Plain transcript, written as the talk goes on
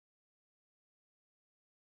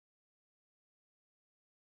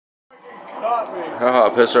Haha,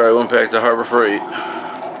 pisser, I went back to Harbor Freight.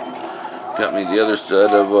 Got me the other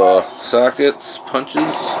set of sockets,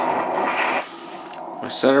 punches, my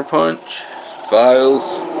center punch,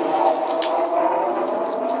 files,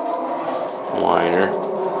 liner.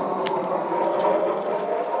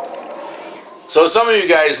 So some of you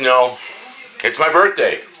guys know, it's my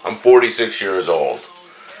birthday. I'm 46 years old.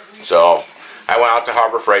 So I went out to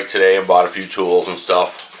Harbor Freight today and bought a few tools and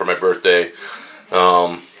stuff for my birthday.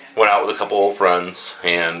 Went out with a couple old friends,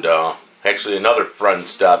 and actually another friend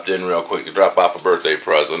stopped in real quick to drop off a birthday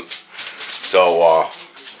present. So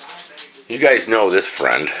you guys know this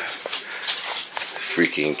friend.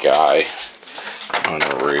 Freaking guy.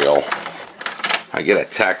 Unreal. I get a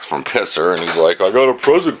text from Pisser and he's like, I got a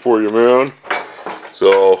present for you, man.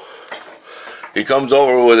 So he comes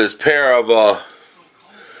over with his pair of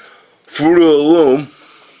Fruit of the Loom,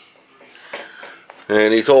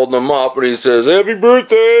 and he's holding them up and he says, happy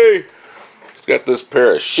birthday. He's got this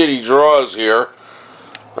pair of shitty drawers here.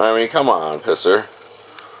 I mean, come on, Pisser.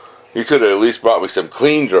 You could have at least brought me some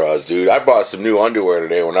clean drawers, dude. I bought some new underwear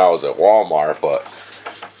today when I was at Walmart, but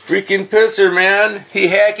freaking Pisser, man, he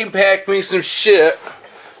hack and packed me some shit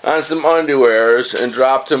on some underwears and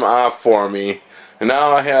dropped them off for me. And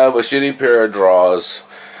now I have a shitty pair of drawers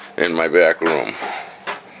in my back room.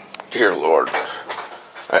 Dear Lord.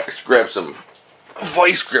 I should grab some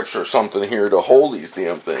vice grips or something here to hold these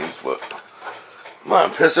damn things, but come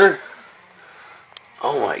on, Pisser.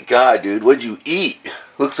 Oh my god, dude, what'd you eat?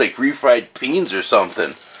 Looks like refried beans or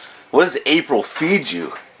something. What does April feed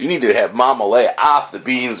you? You need to have Mama lay off the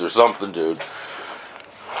beans or something, dude.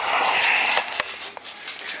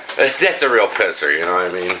 That's a real Pisser, you know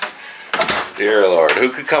what I mean? Dear Lord, who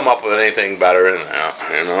could come up with anything better than that,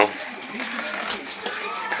 you know?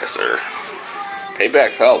 Pisser.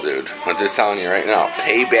 Payback's hell, dude. I'm just telling you right now.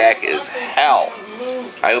 Payback is hell.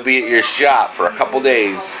 I will be at your shop for a couple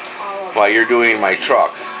days while you're doing my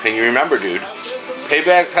truck. And you remember, dude,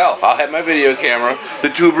 payback's hell. I'll have my video camera. The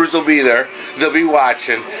tubers will be there. They'll be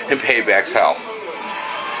watching. And payback's hell.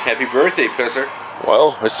 Happy birthday, Pisser.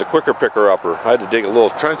 Well, it's a quicker picker-upper. I had to dig a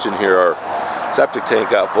little trench in here. Our septic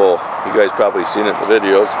tank got full. You guys probably seen it in the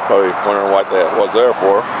videos. Probably wondering what that was there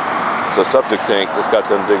for. It's a septic tank. Just got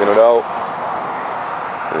done digging it out.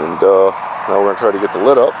 And now we're going to try to get the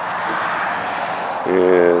lid up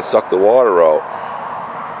and suck the water out.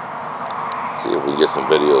 See if we can get some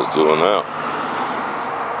videos doing that.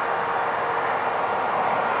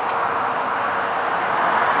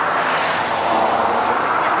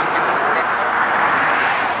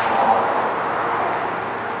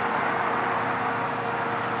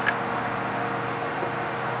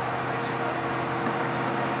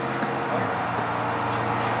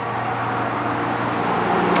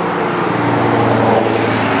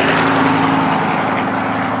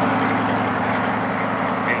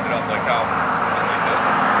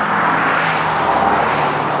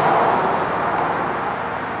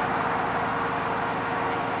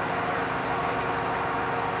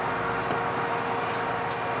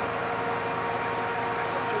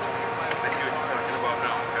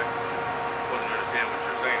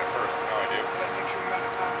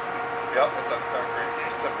 Yep, it's on concrete.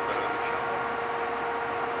 It's up to this.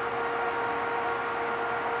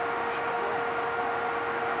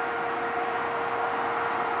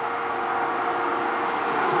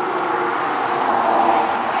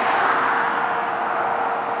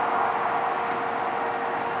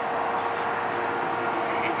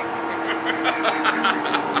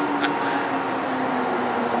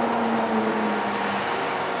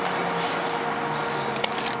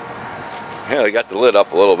 Yeah, I got the lid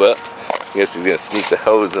up a little bit. I guess he's gonna sneak the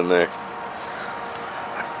hose in there.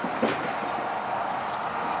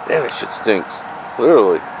 Damn, that shit stinks.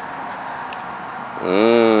 Literally.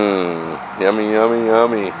 Yummy, yummy,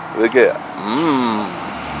 yummy. Look at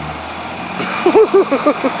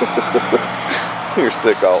You're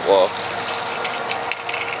sick, outlaw.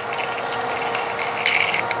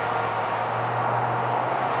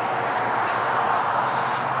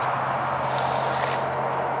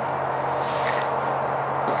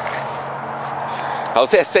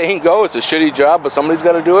 How's that saying go? It's a shitty job, but somebody's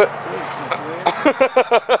got to do it.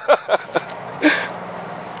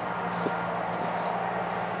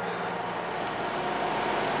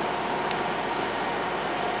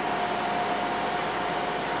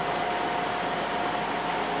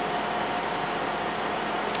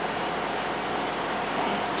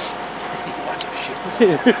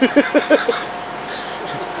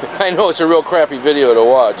 I know it's a real crappy video to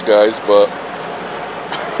watch, guys, but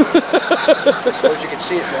I suppose you can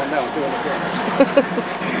see it going now. I'm doing it again.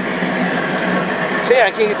 yeah,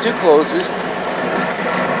 I can't get too close. It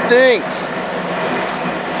stinks.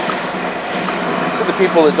 to the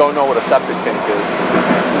people that don't know what a septic tank is.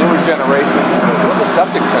 Newer generation. What's a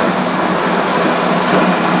septic tank?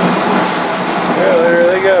 Yeah, there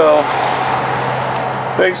they go.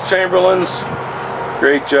 Thanks, Chamberlains.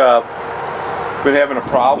 Great job. Been having a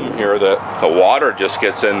problem here that the water just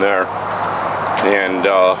gets in there and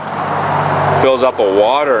fills up with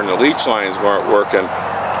water, and the leach lines weren't working.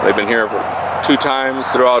 They've been here for 2 times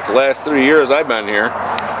throughout the last 3 years I've been here.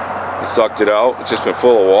 They sucked it out. It's just been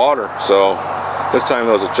full of water. So this time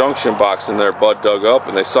there was a junction box in there Bud dug up,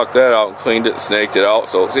 and they sucked that out and cleaned it and snaked it out.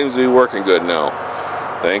 So it seems to be working good now.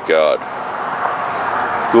 Thank God.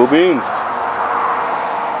 Cool beans.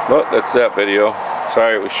 But that's that video.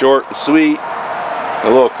 Sorry it was short and sweet. A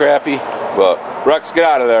little crappy, but Rex, get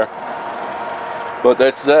out of there. But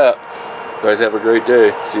that's that. You guys have a great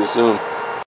day. See you soon.